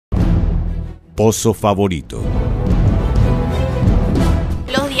Pozo Favorito.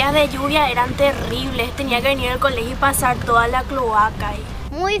 Los días de lluvia eran terribles, tenía que venir al colegio y pasar toda la cloaca.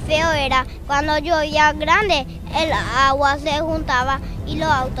 Muy feo era, cuando llovía grande, el agua se juntaba y los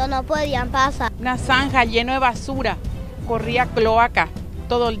autos no podían pasar. Una zanja llena de basura, corría cloaca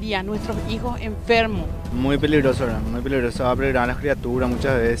todo el día, nuestros hijos enfermos. Muy peligroso, ¿verdad? Muy peligroso, va a peligroso a las criaturas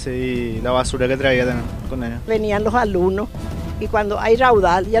muchas veces y la basura que traía también con ellos. Venían los alumnos y cuando hay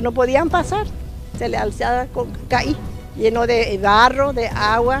raudal ya no podían pasar, se les alzaba con caí, lleno de barro, de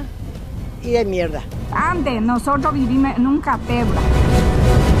agua y de mierda. Antes nosotros vivimos en un cathedral.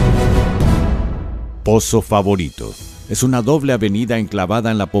 Pozo Favorito es una doble avenida enclavada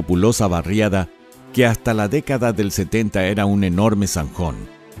en la populosa barriada que hasta la década del 70 era un enorme zanjón,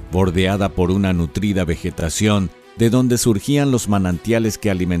 bordeada por una nutrida vegetación de donde surgían los manantiales que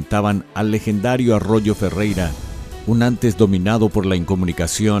alimentaban al legendario arroyo Ferreira, un antes dominado por la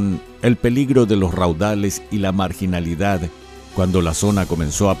incomunicación, el peligro de los raudales y la marginalidad. Cuando la zona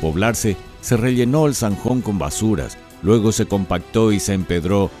comenzó a poblarse, se rellenó el zanjón con basuras, luego se compactó y se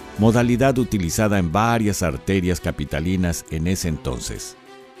empedró, modalidad utilizada en varias arterias capitalinas en ese entonces.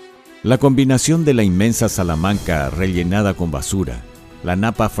 La combinación de la inmensa Salamanca rellenada con basura, la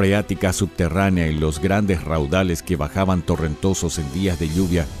napa freática subterránea y los grandes raudales que bajaban torrentosos en días de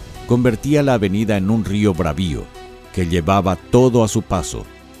lluvia convertía la avenida en un río bravío que llevaba todo a su paso,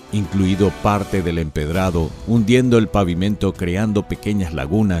 incluido parte del empedrado, hundiendo el pavimento, creando pequeñas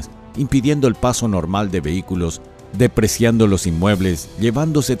lagunas, impidiendo el paso normal de vehículos, depreciando los inmuebles,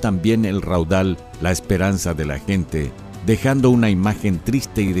 llevándose también el raudal, la esperanza de la gente, dejando una imagen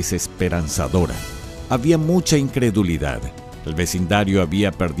triste y desesperanzadora. Había mucha incredulidad. El vecindario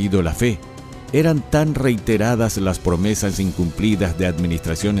había perdido la fe. Eran tan reiteradas las promesas incumplidas de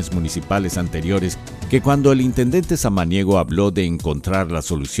administraciones municipales anteriores que cuando el intendente Samaniego habló de encontrar la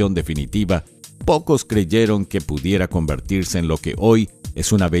solución definitiva, pocos creyeron que pudiera convertirse en lo que hoy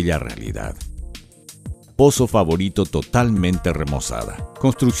es una bella realidad. Pozo Favorito totalmente remozada.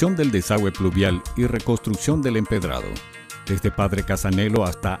 Construcción del desagüe pluvial y reconstrucción del empedrado. Desde Padre Casanelo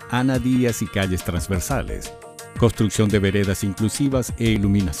hasta Ana Díaz y calles transversales. Construcción de veredas inclusivas e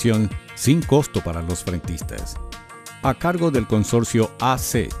iluminación sin costo para los frentistas. A cargo del consorcio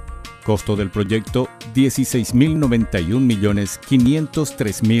AC. Costo del proyecto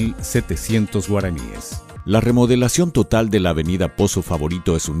 16.091.503.700 guaraníes. La remodelación total de la avenida Pozo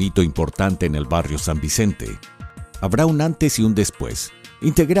Favorito es un hito importante en el barrio San Vicente. Habrá un antes y un después,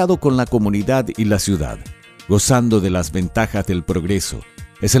 integrado con la comunidad y la ciudad, gozando de las ventajas del progreso.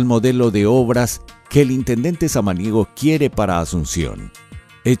 Es el modelo de obras que el intendente Samaniego quiere para Asunción,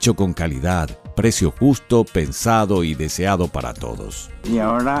 hecho con calidad, precio justo, pensado y deseado para todos. Y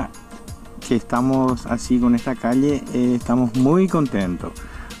ahora que estamos así con esta calle, estamos muy contentos.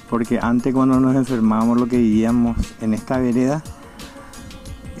 Porque antes cuando nos enfermábamos, lo que vivíamos en esta vereda,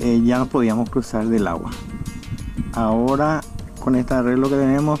 ya no podíamos cruzar del agua. Ahora con este arreglo que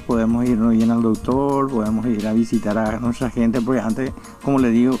tenemos podemos irnos bien al doctor, podemos ir a visitar a nuestra gente, porque antes, como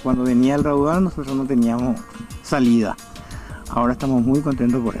les digo, cuando venía el raudal nosotros no teníamos salida. Ahora estamos muy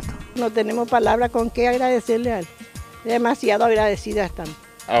contentos por esto. No tenemos palabras con qué agradecerle a él. Demasiado agradecidas estamos.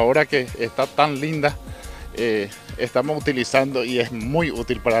 Ahora que está tan linda, estamos utilizando y es muy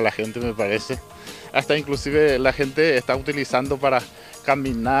útil para la gente, me parece. Hasta inclusive la gente está utilizando para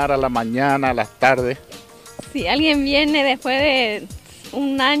caminar a la mañana, a las tardes. Si alguien viene después de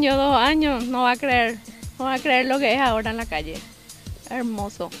 1 año, 2 años, no va a creer lo que es ahora en la calle.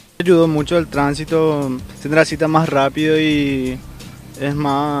 Hermoso. Ayudó mucho el tránsito, se transita más rápido y es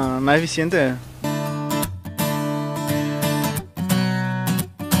más eficiente.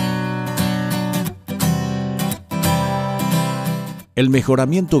 El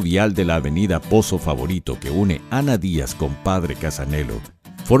mejoramiento vial de la avenida Pozo Favorito que une Ana Díaz con Padre Casanelo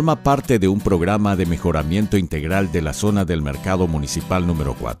forma parte de un programa de mejoramiento integral de la zona del mercado municipal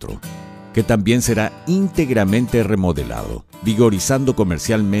número 4, que también será íntegramente remodelado, vigorizando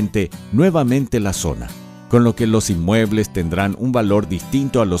comercialmente nuevamente la zona, con lo que los inmuebles tendrán un valor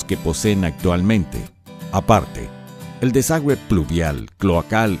distinto a los que poseen actualmente. Aparte, el desagüe pluvial,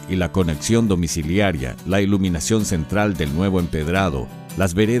 cloacal y la conexión domiciliaria, la iluminación central del nuevo empedrado,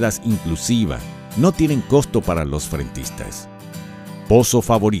 las veredas inclusivas, no tienen costo para los frentistas. Pozo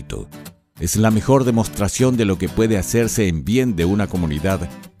Favorito es la mejor demostración de lo que puede hacerse en bien de una comunidad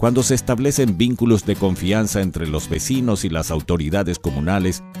cuando se establecen vínculos de confianza entre los vecinos y las autoridades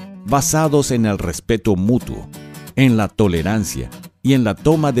comunales basados en el respeto mutuo, en la tolerancia y en la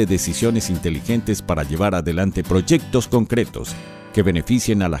toma de decisiones inteligentes para llevar adelante proyectos concretos que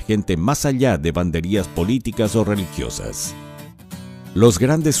beneficien a la gente más allá de banderías políticas o religiosas. Los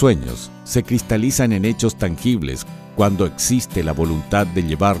grandes sueños se cristalizan en hechos tangibles cuando existe la voluntad de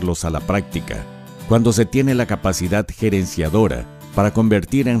llevarlos a la práctica, cuando se tiene la capacidad gerenciadora para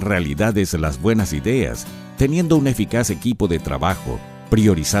convertir en realidades las buenas ideas, teniendo un eficaz equipo de trabajo,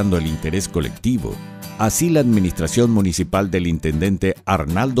 priorizando el interés colectivo. Así la administración municipal del intendente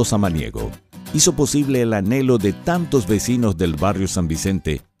Arnaldo Samaniego hizo posible el anhelo de tantos vecinos del barrio San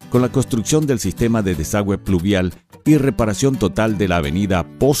Vicente con la construcción del sistema de desagüe pluvial y reparación total de la avenida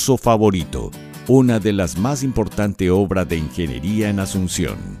Pozo Favorito, una de las más importantes obras de ingeniería en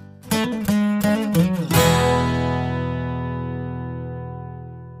Asunción.